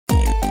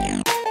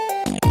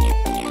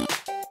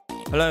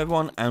Hello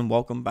everyone and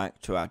welcome back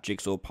to our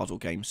Jigsaw puzzle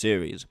game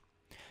series.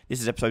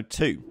 This is episode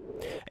 2.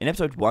 In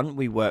episode 1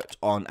 we worked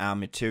on our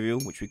material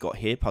which we got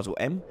here, puzzle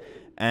M,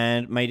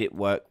 and made it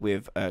work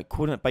with a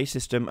coordinate based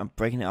system and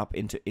breaking it up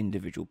into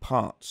individual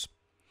parts.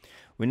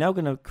 We're now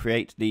going to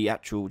create the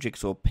actual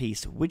jigsaw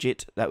piece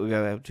widget that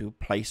we're able to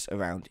place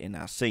around in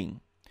our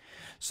scene.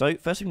 So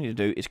first thing we need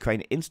to do is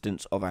create an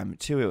instance of our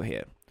material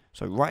here.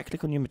 So right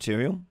click on your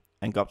material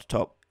and go up to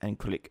top and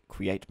click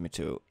create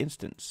material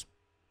instance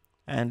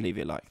and leave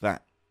it like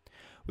that.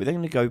 We're then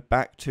going to go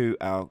back to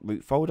our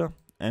root folder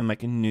and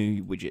make a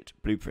new widget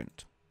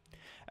blueprint,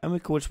 and we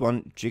call this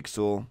one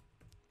jigsaw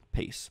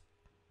piece.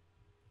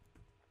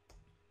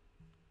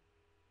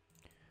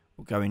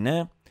 We'll go in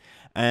there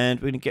and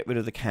we're going to get rid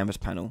of the canvas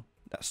panel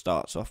that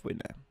starts off with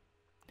there.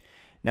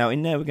 Now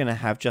in there we're going to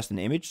have just an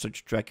image, so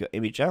just drag your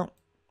image out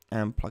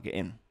and plug it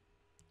in.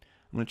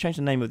 I'm going to change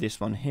the name of this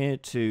one here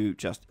to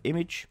just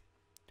image,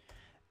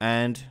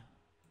 and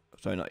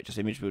so not just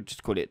image, we'll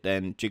just call it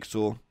then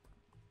jigsaw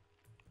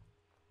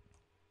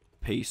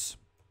piece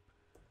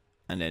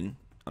and then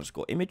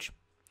underscore image.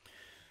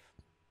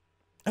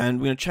 And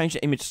we're going to change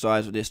the image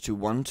size of this to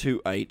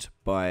 128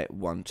 by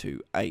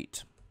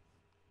 128.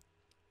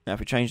 Now if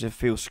we change the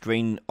fill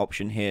screen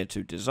option here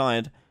to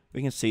desired,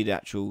 we can see the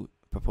actual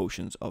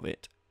proportions of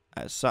it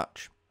as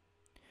such.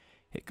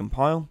 Hit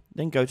compile,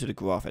 then go to the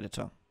graph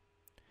editor.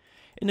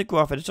 In the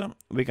graph editor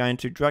we're going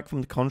to drag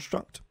from the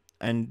construct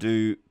and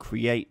do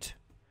create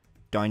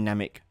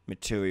dynamic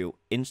material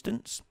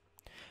instance,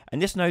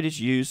 and this node is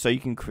used so you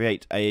can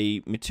create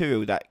a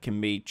material that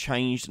can be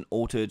changed and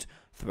altered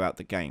throughout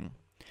the game,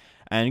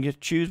 and you can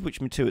choose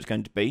which material it's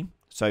going to be.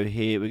 So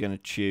here we're going to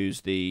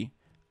choose the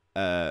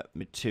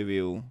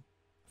material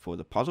for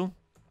the puzzle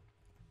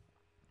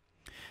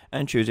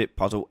and choose it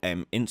puzzle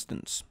M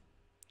instance.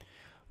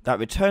 That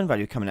return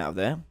value coming out of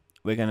there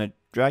we're going to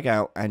drag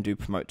out and do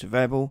promote to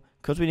variable.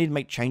 Because we need to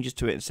make changes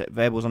to it and set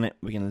variables on it,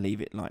 we're going to leave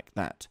it like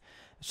that.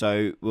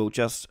 So we'll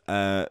just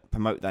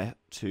promote that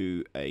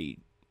to a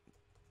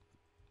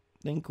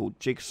thing called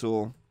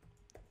jigsaw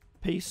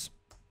piece,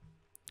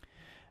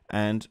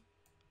 and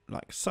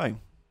like so.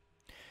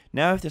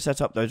 Now we have to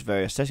set up those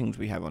various settings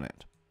we have on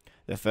it.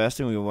 The first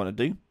thing we want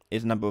to do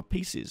is number of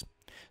pieces.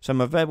 So in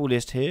my variable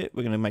list here,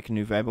 we're going to make a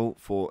new variable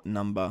for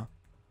number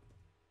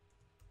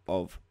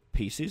of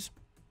pieces,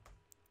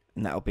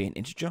 and that will be an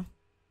integer.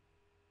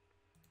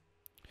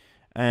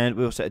 And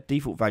we'll set a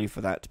default value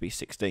for that to be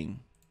 16.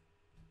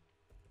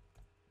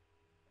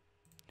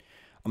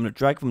 I'm going to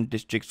drag from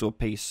this jigsaw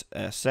piece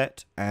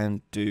set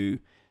and do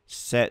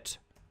set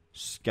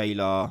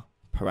scalar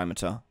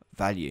parameter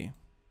value.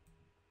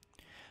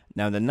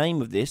 Now the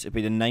name of this will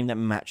be the name that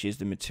matches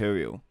the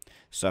material.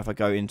 So if I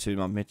go into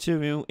my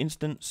material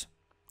instance,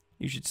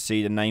 you should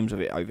see the names of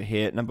it over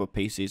here. Number of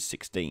pieces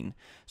 16.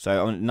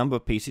 So on number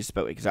of pieces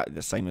spelled exactly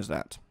the same as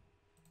that.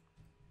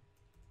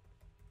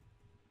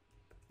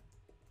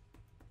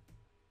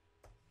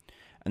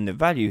 And the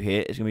value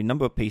here is going to be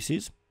number of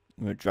pieces.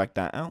 I'm going to drag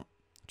that out,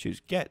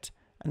 choose get,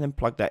 and then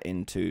plug that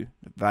into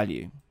the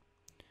value,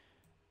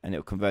 and it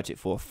will convert it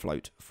for a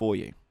float for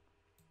you.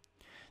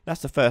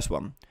 That's the first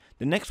one.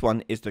 The next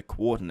one is the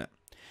coordinate.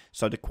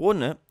 So the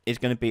coordinate is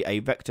going to be a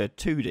vector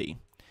 2D.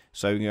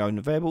 So we go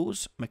into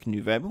variables, make a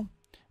new variable,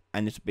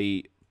 and this will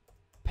be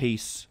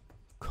piece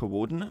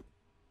coordinate,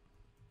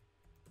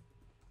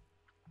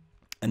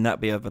 and that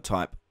will be of a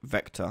type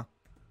vector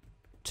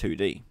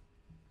 2D.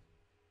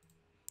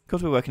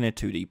 Because we're working in a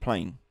 2D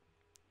plane,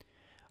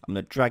 I'm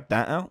going to drag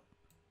that out,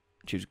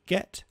 choose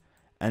get,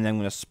 and then I'm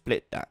going to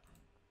split that.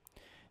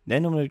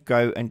 Then I'm going to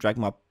go and drag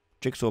my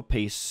jigsaw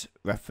piece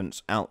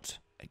reference out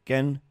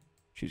again,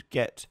 choose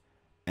get,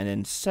 and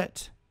then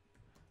set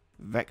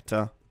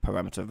vector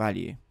parameter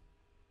value.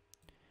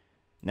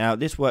 Now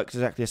this works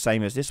exactly the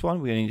same as this one.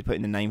 We're going to need to put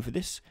in the name for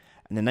this,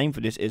 and the name for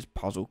this is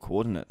puzzle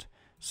coordinate.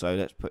 So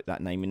let's put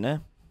that name in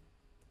there.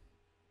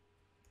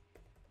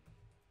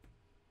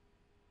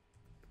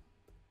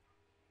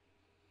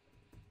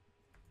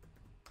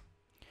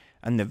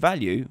 And the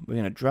value we're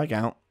going to drag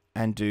out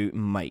and do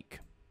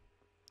make.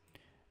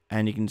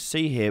 And you can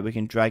see here we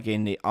can drag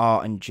in the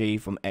R and G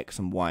from X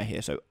and Y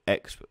here. So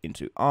X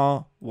into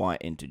R, Y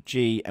into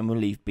G, and we'll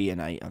leave B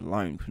and A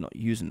alone because we're not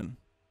using them.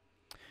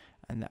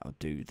 And that'll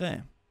do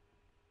there.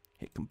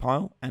 Hit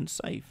compile and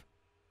save.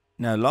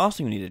 Now last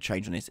thing we need to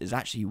change on this is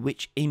actually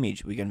which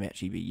image we're going to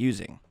actually be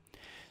using.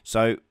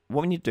 So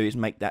what we need to do is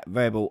make that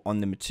variable on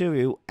the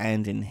material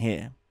and in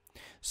here.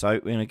 So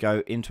we're going to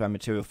go into our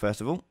material first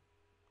of all.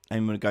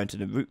 And we're going to go into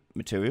the root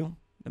material,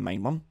 the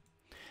main one.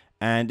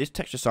 And this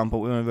texture sample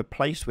we're going to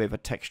replace with a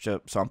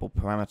texture sample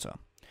parameter.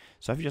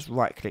 So if you just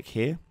right click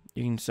here,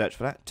 you can search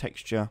for that,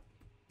 texture,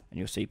 and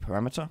you'll see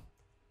parameter.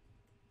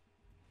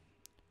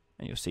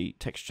 And you'll see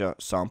texture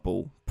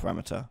sample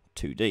parameter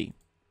 2D.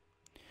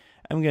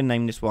 And we're going to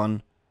name this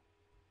one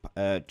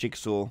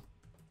jigsaw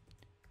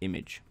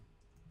image.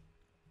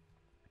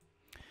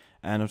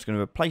 And I'm just going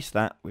to replace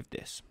that with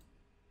this.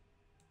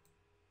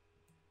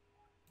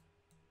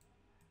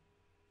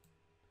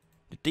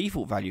 The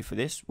default value for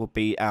this will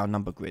be our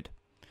number grid.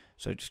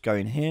 So just go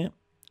in here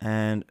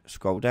and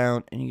scroll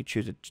down, and you can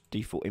choose a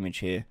default image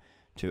here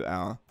to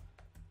our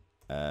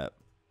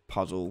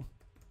puzzle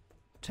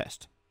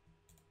test.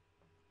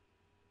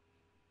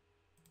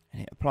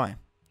 And hit apply.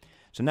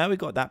 So now we've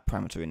got that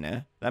parameter in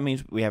there. That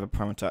means we have a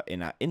parameter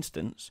in our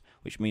instance,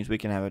 which means we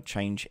can have a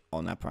change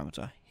on that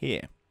parameter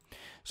here.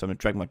 So I'm going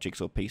to drag my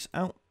jigsaw piece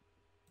out,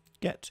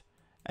 get,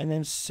 and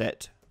then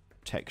set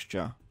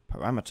texture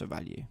parameter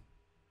value.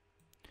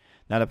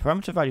 Now the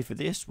parameter value for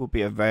this will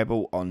be a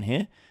variable on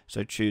here.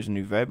 So choose a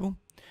new variable,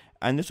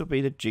 and this will be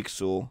the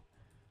jigsaw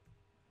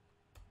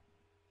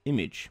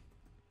image.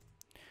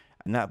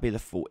 And that'll be the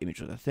full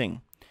image of the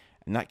thing.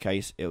 In that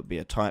case, it will be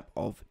a type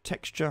of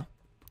texture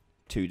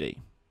 2D.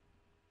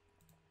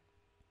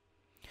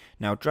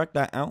 Now drag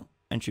that out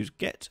and choose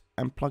get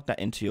and plug that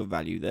into your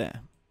value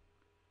there.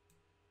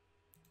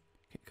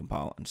 Hit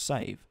compile and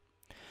save.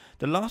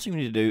 The last thing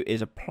we need to do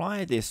is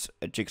apply this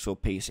jigsaw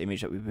piece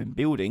image that we've been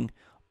building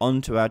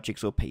onto our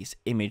jigsaw piece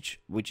image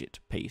widget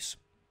piece.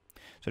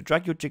 So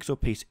drag your jigsaw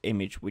piece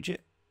image widget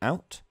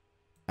out,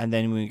 and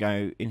then we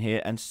go in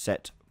here and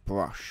set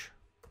brush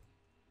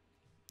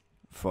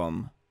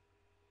from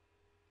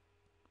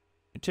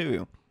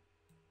material.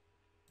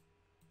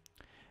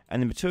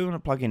 And the material I'm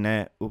going to plug in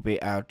there will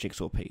be our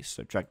jigsaw piece.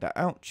 So drag that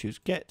out, choose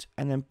get,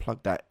 and then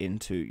plug that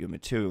into your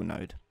material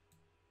node.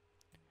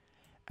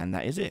 And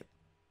that is it.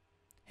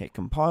 Hit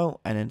compile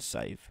and then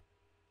save.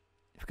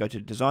 If we go to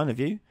the designer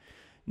view,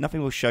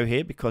 nothing will show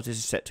here because this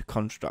is set to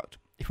construct.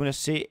 If you want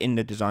to see it in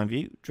the design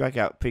view, drag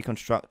out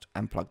pre-construct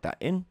and plug that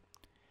in.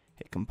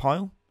 Hit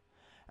compile.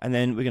 And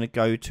then we're going to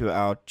go to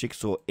our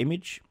jigsaw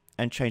image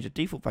and change the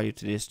default value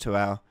to this to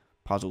our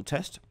puzzle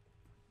test.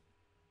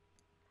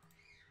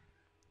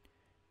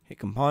 Hit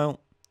compile,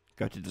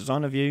 go to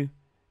designer view,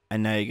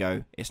 and there you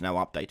go, it's now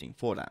updating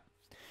for that.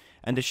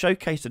 And to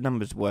showcase the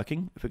numbers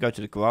working, if we go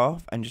to the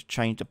graph and just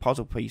change the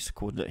puzzle piece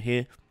coordinate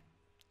here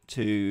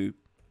to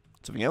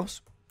something else,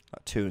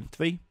 like 2 and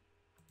 3,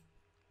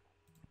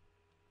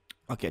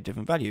 I'll get a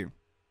different value.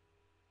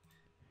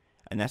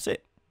 And that's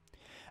it.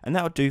 And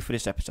that'll do for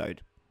this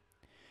episode.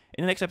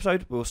 In the next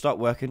episode, we'll start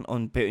working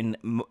on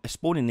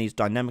spawning these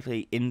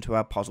dynamically into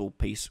our puzzle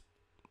piece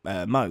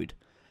mode.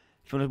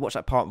 If you want to watch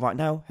that part right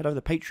now, head over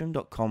to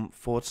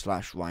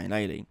patreon.com/Ryan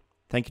Ailey.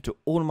 Thank you to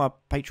all of my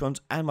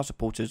patrons and my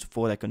supporters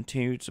for their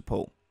continued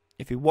support.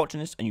 If you're watching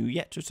this and you're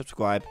yet to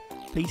subscribe,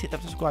 please hit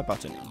that subscribe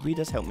button. It really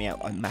does help me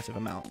out a massive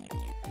amount.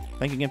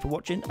 Thank you again for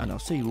watching, and I'll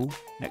see you all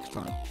next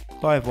time.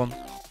 Bye everyone.